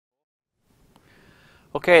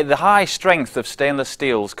Okay, the high strength of stainless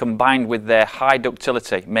steels combined with their high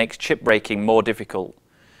ductility makes chip breaking more difficult.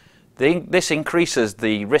 This increases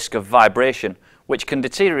the risk of vibration, which can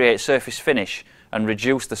deteriorate surface finish and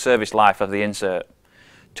reduce the service life of the insert.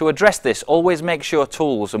 To address this, always make sure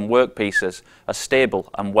tools and workpieces are stable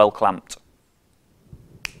and well clamped.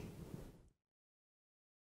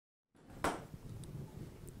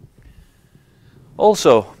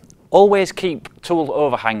 Also, always keep tool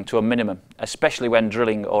overhang to a minimum, especially when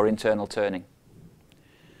drilling or internal turning.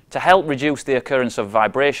 To help reduce the occurrence of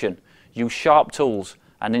vibration, use sharp tools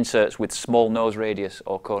and inserts with small nose radius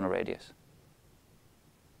or corner radius.